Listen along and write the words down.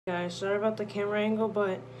Guys, sorry about the camera angle,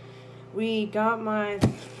 but we got my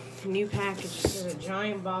new package. It's a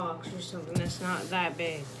giant box or something that's not that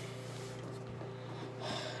big.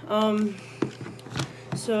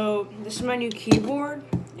 So this is my new keyboard.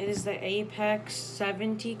 It is the Apex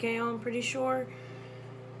 7 TKL, I'm pretty sure.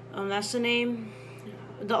 That's the name.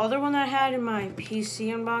 The other one that I had in my PC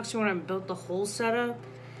unboxing when I built the whole setup,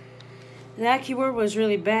 that keyboard was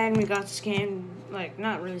really bad and we got scammed. Like,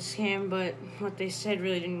 not really scammed, but what they said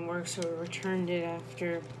really didn't work, so we returned it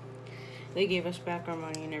after they gave us back our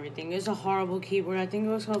money and everything. It was a horrible keyboard. I think it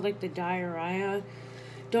was called, like, the Diarrhea.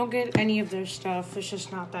 Don't get any of their stuff. It's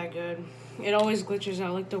just not that good. It always glitches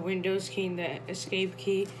out, like the Windows key and the escape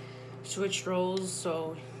key switched roles,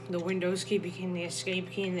 so the Windows key became the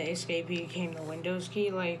escape key and the escape key became the Windows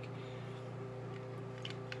key. Like,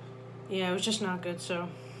 yeah, it was just not good, so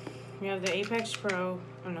we have the Apex Pro,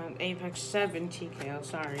 oh no, Apex 7 TKL,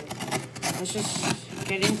 sorry. Let's just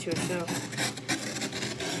get into it, so.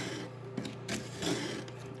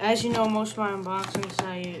 As you know, most of my unboxings,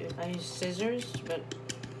 I use scissors, but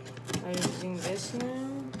I'm using this now,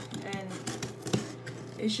 and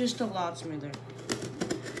it's just a lot smoother.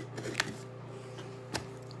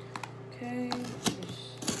 Okay,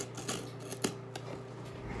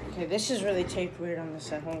 this is really taped weird on this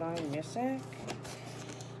side. Hold on, give me a sec.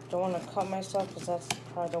 Don't want to cut myself because that's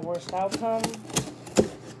probably the worst outcome.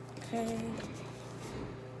 Okay.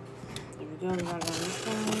 There we go. We got it on this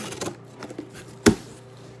side.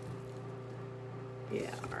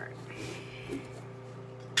 Yeah, alright.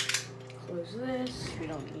 Close this. We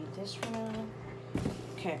don't need this for now.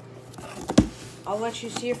 Okay. I'll let you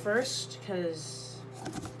see it first because.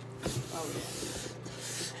 Oh,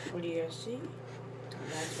 yeah. What do you guys see?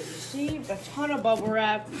 That's what you see. A ton of bubble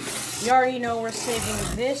wrap. You already know we're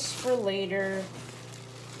saving this for later.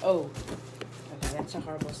 Oh. Okay, that's a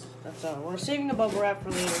horrible. We're saving the bubble wrap for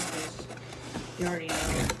later because you already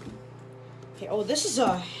know. Okay, oh, this is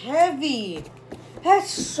a heavy. That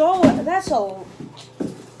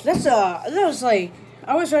was like,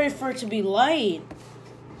 I was ready for it to be light.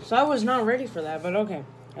 So I was not ready for that, but okay.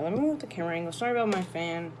 Now, let me move the camera angle. Sorry about my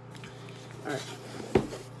fan. Alright.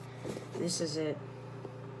 This is it.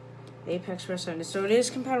 Apex Pro 7. So it is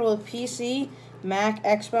compatible with PC, Mac,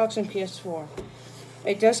 Xbox, and PS4.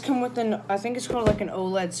 It does come with an, I think it's called like an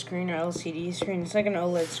OLED screen or LCD screen. It's like an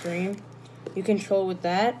OLED screen. You control with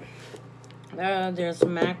that. There's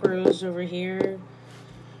some macros over here.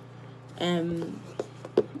 And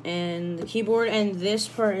the keyboard, and this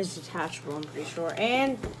part is detachable, I'm pretty sure.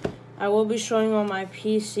 And I will be showing on my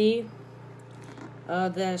PC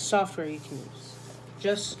the software you can use.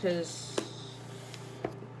 Just because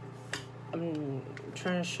I'm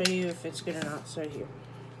trying to show you if it's good or not. So here.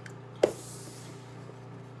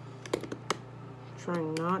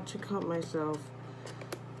 Trying not to cut myself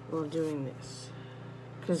while doing this.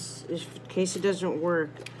 Because in case it doesn't work,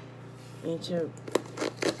 I need to.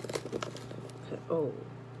 Oh.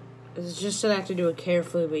 It's just that I have to do it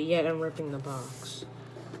carefully, but yet I'm ripping the box.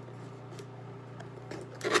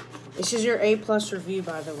 This is your A+ review,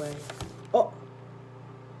 by the way. Oh!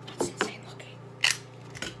 That's insane looking.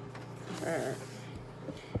 Alright.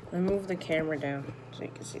 Let me move the camera down so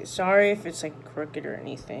you can see it. Sorry if it's like crooked or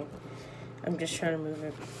anything. I'm just trying to move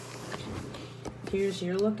it. Here's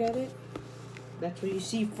your look at it. That's what you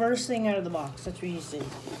see first thing out of the box. That's what you see.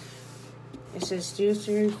 It says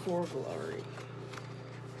SteelSeries for Glory.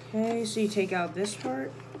 Okay, so you take out this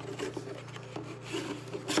part.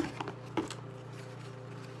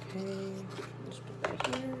 Okay, let's put that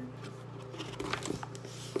here.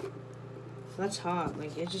 That's hot.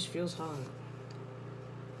 Like, it just feels hot.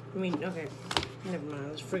 I mean, okay. Never mind.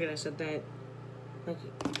 Let's forget I said that. Like,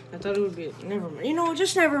 I thought it would be. Never mind. You know,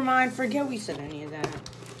 just never mind. Forget we said any of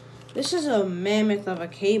that. This is a mammoth of a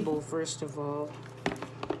cable, first of all.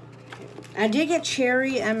 I did get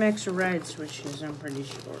Cherry MX Red switches, I'm pretty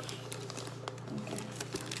sure. Okay.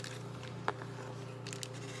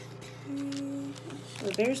 So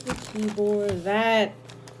there's the keyboard. That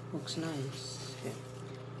looks nice. Okay.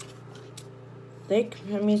 Thick.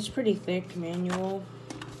 I mean, it's pretty thick. Manual.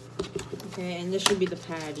 Okay, and this should be the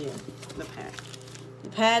pad, yeah. The pad. The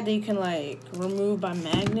pad that you can, like, remove by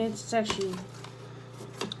magnets. It's actually.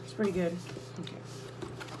 It's pretty good. Okay.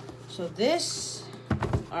 So this.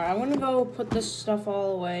 Alright, I want to go put this stuff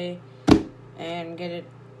all away and get it,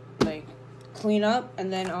 like, clean up, and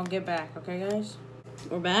then I'll get back, okay, guys?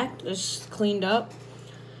 We're back. Just cleaned up.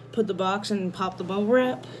 Put the box and pop the bubble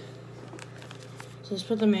wrap. So let's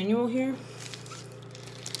put the manual here.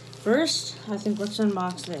 First, I think let's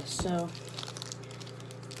unbox this. So,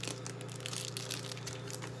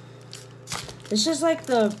 this is like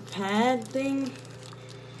the pad thing.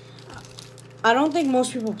 I don't think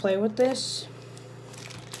most people play with this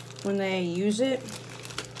when they use it.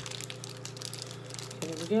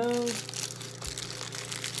 There we go.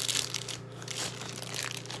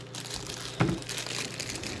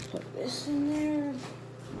 Put this in there.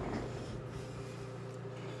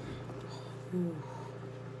 Ooh.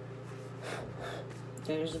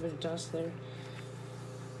 There's a bit of dust there.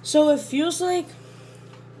 So it feels like...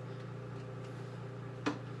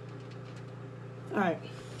 Alright.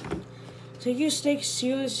 Take your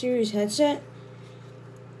steelseries headset.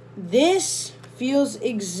 This feels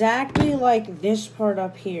exactly like this part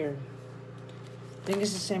up here. I think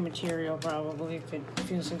it's the same material probably, if it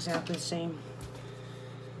feels exactly the same.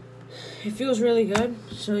 It feels really good,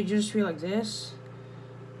 so you just feel like this.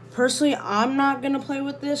 Personally, I'm not going to play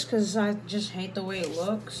with this because I just hate the way it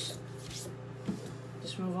looks.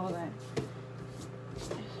 Just move all that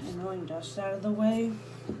annoying dust out of the way.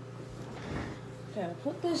 Okay, I'll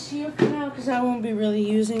put this here for now because I won't be really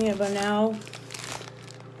using it. But now,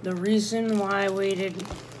 the reason why I waited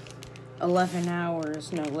 11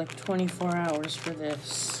 hours, no, like 24 hours for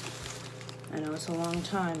this. I know it's a long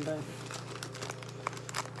time, but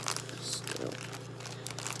still.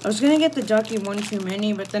 I was going to get the Ducky 1-2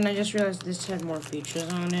 Mini, but then I just realized this had more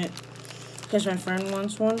features on it because my friend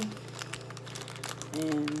wants one.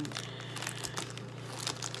 And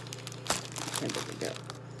there we go.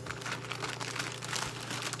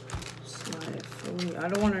 Slide it fully. I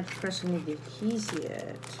don't want to press any of the keys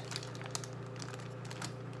yet.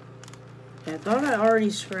 Yeah, I thought I already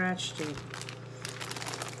scratched it.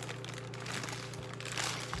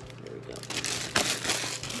 There we go.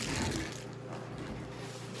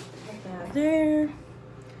 Put that there.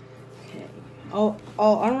 Okay.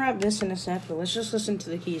 I'll unwrap this in a sec, but let's just listen to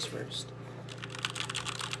the keys first.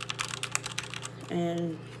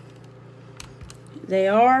 And they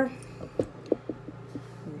are,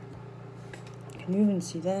 can you even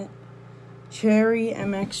see that? Cherry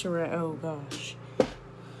MX Red. Oh gosh.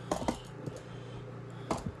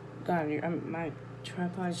 God, my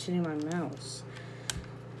tripod is hitting my mouse.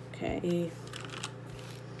 Okay.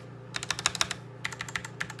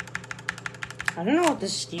 I don't know what the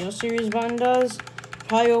steelseries button does.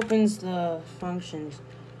 Probably opens the functions.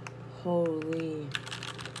 Holy.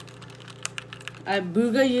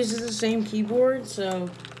 Booga uses the same keyboard, so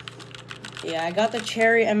yeah, I got the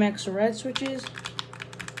Cherry MX Red switches.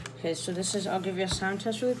 Okay, so this is, I'll give you a sound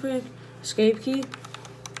test really quick. Escape key.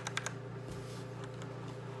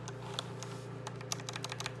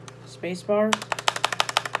 Spacebar.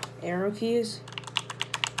 Arrow keys.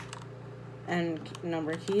 And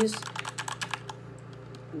number keys.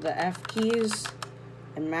 The F keys.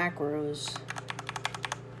 And macros.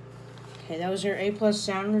 Okay, that was your A+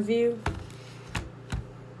 sound review.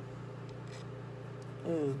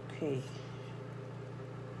 Okay.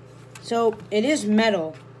 So, it is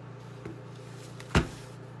metal.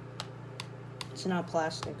 It's not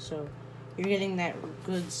plastic, so you're getting that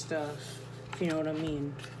good stuff, if you know what I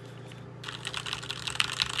mean.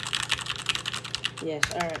 Yes,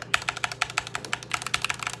 alright.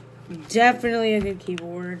 Definitely a good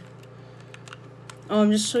keyboard. Oh,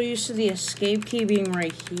 I'm just so used to the escape key being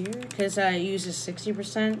right here, because I use a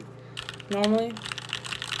 60% normally.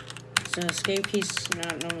 So escape key's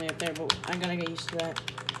not normally up there, but I gotta get used to that.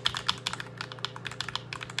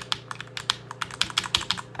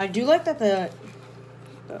 I do like that the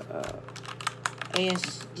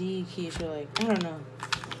ASD keys are like, I don't know.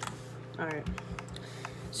 Alright.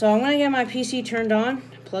 So I'm gonna get my PC turned on,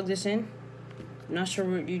 plug this in. I'm not sure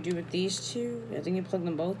what you do with these two. I think you plug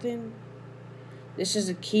them both in. This is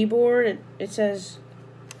a keyboard. It says,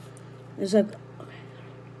 there's like,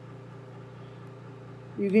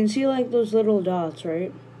 you can see like those little dots,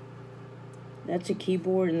 right? That's a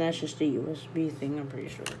keyboard, and that's just a USB thing, I'm pretty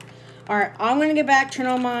sure. Alright, I'm gonna get back, turn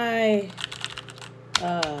on my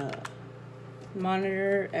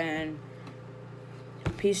monitor and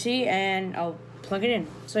PC, and I'll plug it in.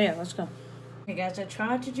 So yeah, let's go. Okay guys, I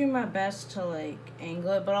tried to do my best to like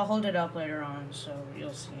angle it, but I'll hold it up later on, so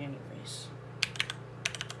you'll see anyways.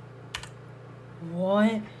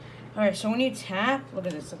 What? Alright, so when you tap, look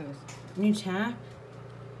at this, look at this. When you tap,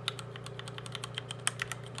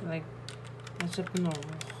 like, that's up in the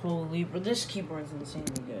holy, but this keyboard is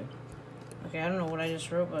insanely good. Okay, I don't know what I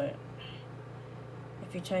just wrote, but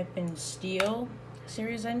if you type in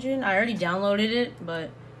steelseries engine, I already downloaded it, but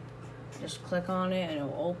just click on it and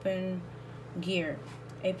it'll open gear.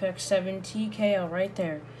 Apex 7 TKL right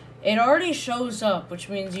there. It already shows up, which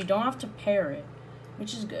means you don't have to pair it,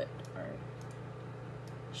 which is good. Alright.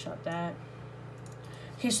 Shut that.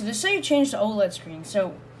 Okay, so this is how you change the OLED screen.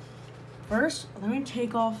 So first, let me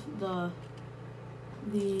take off the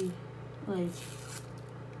Like,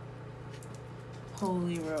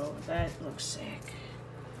 holy bro, that looks sick.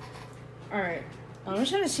 Alright, I'm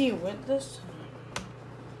just gonna see it with this.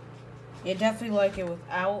 You definitely like it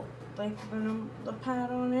without, like, the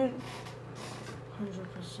pad on it. 100%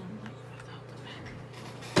 like without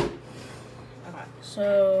the pad. Okay,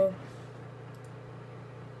 so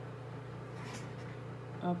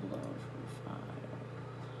upload file.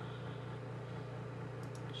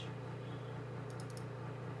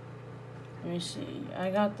 Let me see. I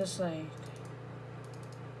got this like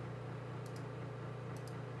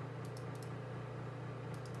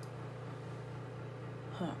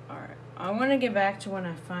alright. I'm gonna get back to when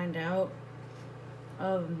I find out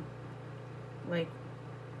like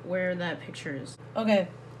where that picture is. Okay,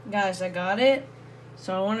 guys, I got it.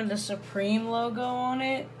 So I wanted the Supreme logo on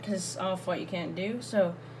it, because off-white you can't do.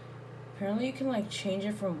 So apparently you can like change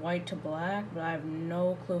it from white to black, but I have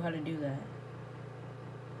no clue how to do that.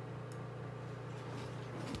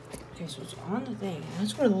 Okay, so it's on the thing.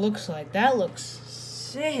 That's what it looks like. That looks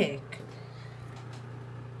sick.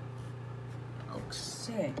 That looks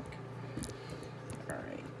sick.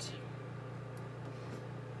 Alright.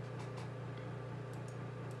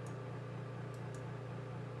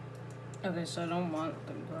 Okay, so I don't want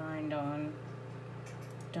the grind on.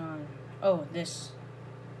 Done. Oh, this.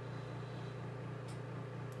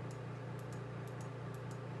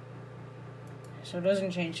 So it doesn't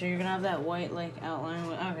change. So you're gonna have that white like outline.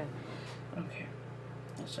 Okay. Okay.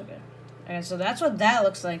 That's okay. Okay, so that's what that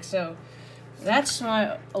looks like. So that's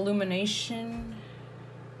my illumination.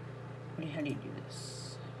 How do you do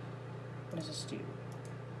this? What does this do?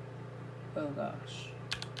 Oh gosh.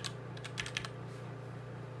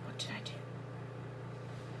 What did I do?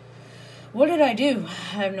 What did I do?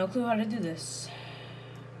 I have no clue how to do this.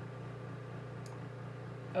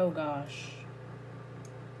 Oh gosh.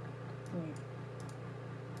 Wait.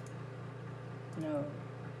 No.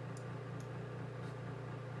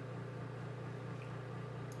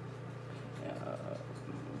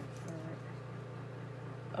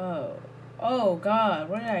 Oh god,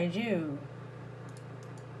 what did I do?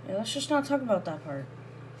 Yeah, let's just not talk about that part.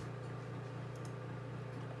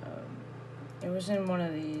 It was in one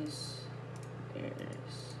of these. There it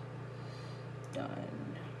is.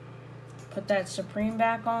 Done. Put that Supreme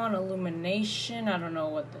back on. Illumination. I don't know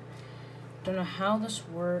what the... Don't know how this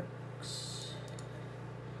works.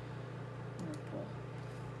 Ripple.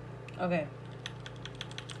 Okay.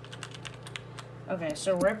 Okay,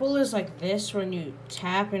 so ripple is like this when you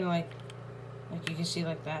tap and like you can see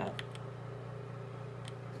like that.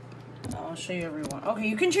 I'll show you everyone. Okay,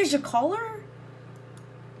 you can change the color?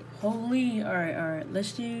 Holy, alright,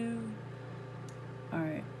 let's do,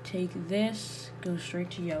 alright, take this, go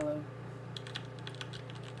straight to yellow.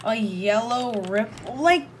 A yellow ripple,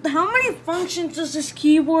 like, how many functions does this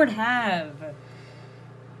keyboard have?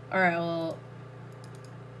 Alright, well,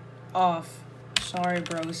 off. Sorry,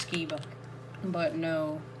 broski, but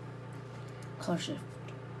no. Color shift.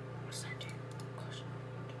 What's that do? Color shift.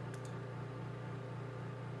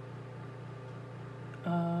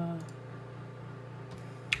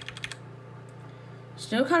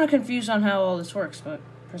 Still kind of confused on how all this works, but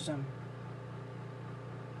Prism.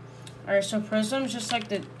 Alright, so Prism's just like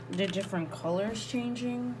the different colors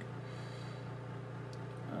changing.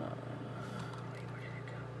 Wait, where did it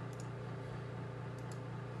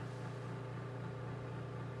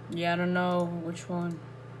go? Yeah, I don't know which one.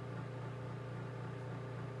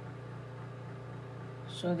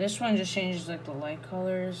 So this one just changes like the light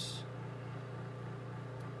colors.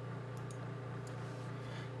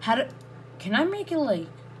 Can I make it like,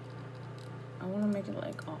 I want to make it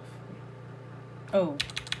like off. Oh,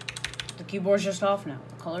 the keyboard's just off now.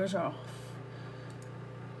 The colors are off.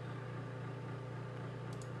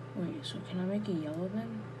 Wait, so can I make it yellow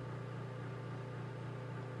then?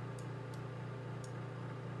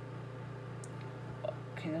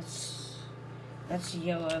 Okay, that's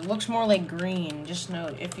yellow. It looks more like green. Just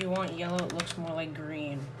note, if you want yellow, it looks more like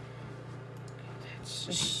green. Okay, that's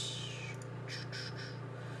just...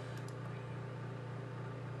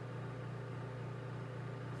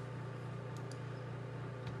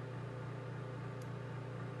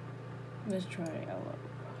 Let's try yellow.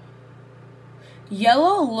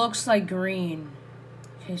 Yellow looks like green.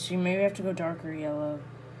 Okay, so you maybe have to go darker yellow.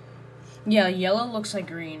 Yeah, yellow looks like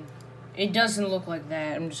green. It doesn't look like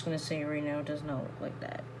that. I'm just gonna say it right now. It does not look like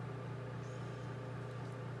that.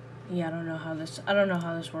 Yeah, I don't know how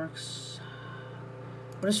this works.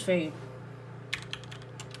 What is fade?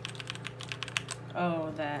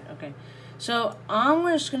 Oh, that. Okay. So I'm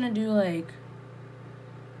just gonna do like.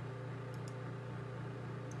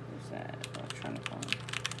 What's that? Electronic one.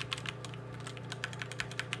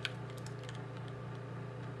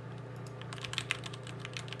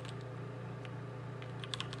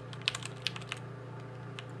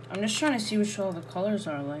 I'm just trying to see which all the colors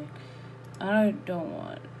are like. I don't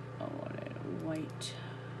want, I want it white.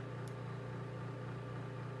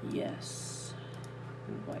 Yes,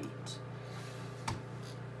 white.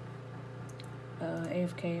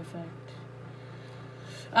 AFK effect.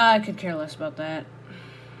 I could care less about that.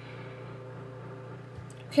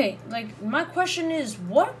 Okay, like, my question is,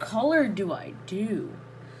 what color do I do?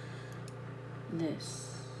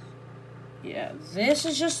 This. Yeah, this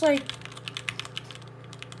is just like...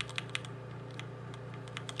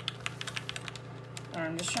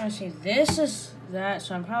 I'm just trying to see, this is that,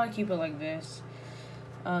 so I'm probably keep it like this.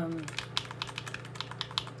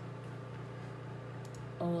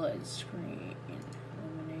 OLED screen,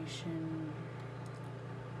 illumination.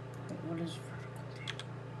 Wait, what is vertical?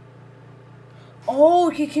 Oh,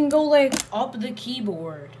 it can go like up the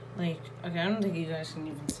keyboard. Like, okay, I don't think you guys can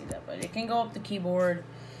even see that, but it can go up the keyboard.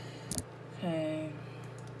 Okay.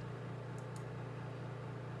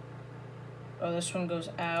 Oh, this one goes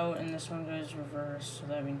out and this one goes reverse, so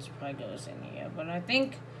that means it probably goes in here. But I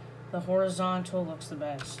think the horizontal looks the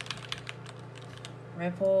best.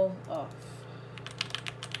 Ripple off.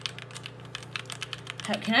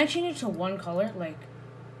 Can I change it to one color? Like,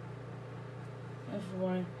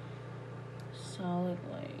 F1, solid,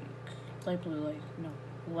 like, light blue, like, no,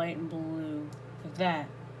 light and blue, like that.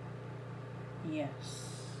 Yes.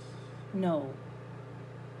 No.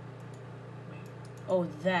 Wait. Oh,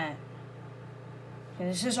 that. Okay,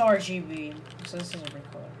 this is RGB, so this is every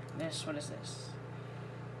color. This, what is this?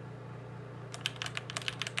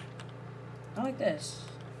 I like this.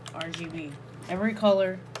 RGB. Every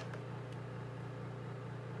color.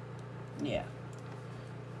 Yeah.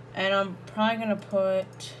 And I'm probably gonna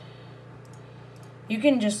put... You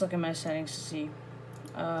can just look at my settings to see.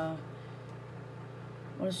 What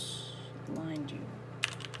does line do?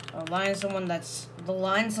 Oh, line's the one that's... The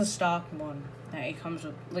line's the stock one that it comes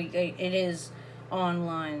with. Like, it is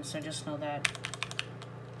online, so just know that.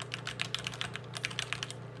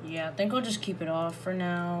 Yeah, I think I'll just keep it off for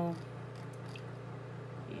now.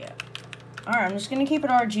 Yeah. Alright, I'm just gonna keep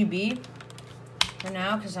it RGB for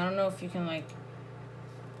now, because I don't know if you can, like,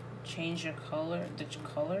 change the color.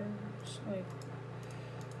 Like,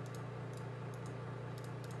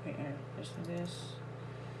 wait, here, just do this.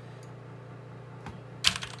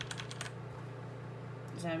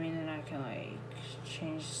 Does that mean that I can, like,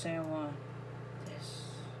 change, say I want this?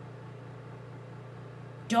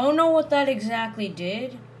 Don't know what that exactly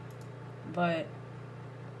did, but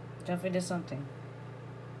definitely did something.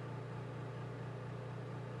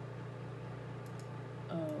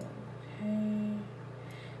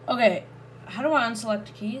 Okay, how do I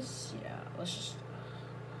unselect keys? Yeah, let's just...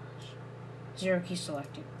 Zero key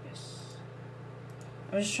selected, yes.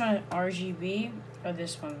 I'm just trying RGB, or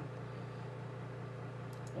this one.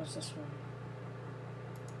 What's this one?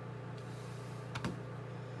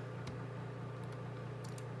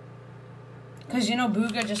 Because, you know,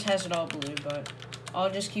 Booga just has it all blue, but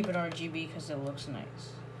I'll just keep it RGB because it looks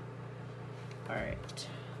nice. Alright.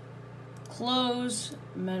 Close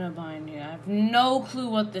meta binding. I have no clue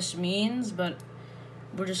what this means, but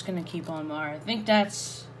we're just gonna keep on. Alright, I think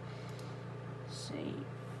that's... Save.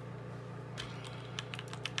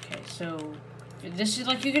 Okay, so this is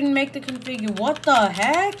like you can make the configure. What the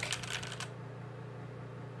heck?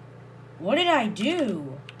 What did I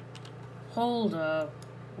do? Hold up.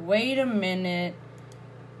 Wait a minute.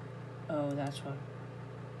 Oh, that's what.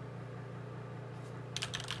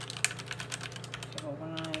 So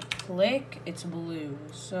when I click, it's blue.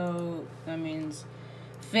 So that means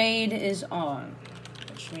fade is on,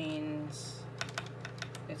 which means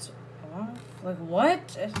it's off. Like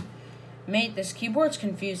what? Mate, this keyboard's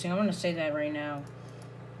confusing. I'm gonna say that right now.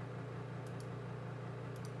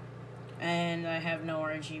 And I have no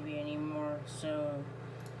RGB anymore, so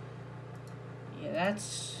yeah,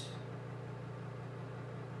 that's...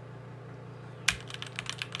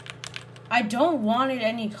 I don't want it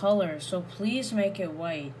any color, so please make it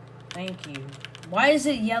white. Thank you. Why is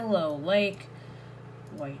it yellow? Like,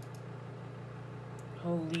 white.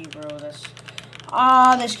 Holy bro, that's...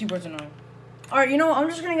 this keyboard's annoying. Alright, you know what? I'm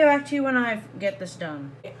just gonna get back to you when I get this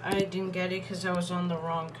done. I didn't get it because I was on the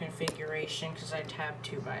wrong configuration because I tabbed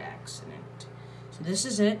 2 by accident. So this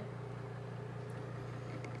is it.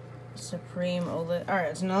 Supreme OLED.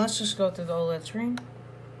 Alright, so now let's just go through the OLED screen.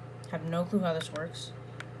 Have no clue how this works.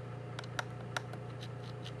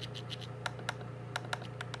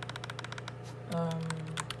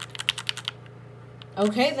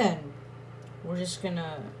 Okay then. We're just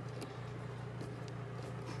gonna...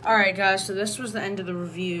 Alright guys, so this was the end of the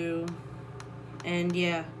review. And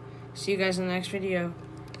yeah, see you guys in the next video.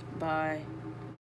 Bye.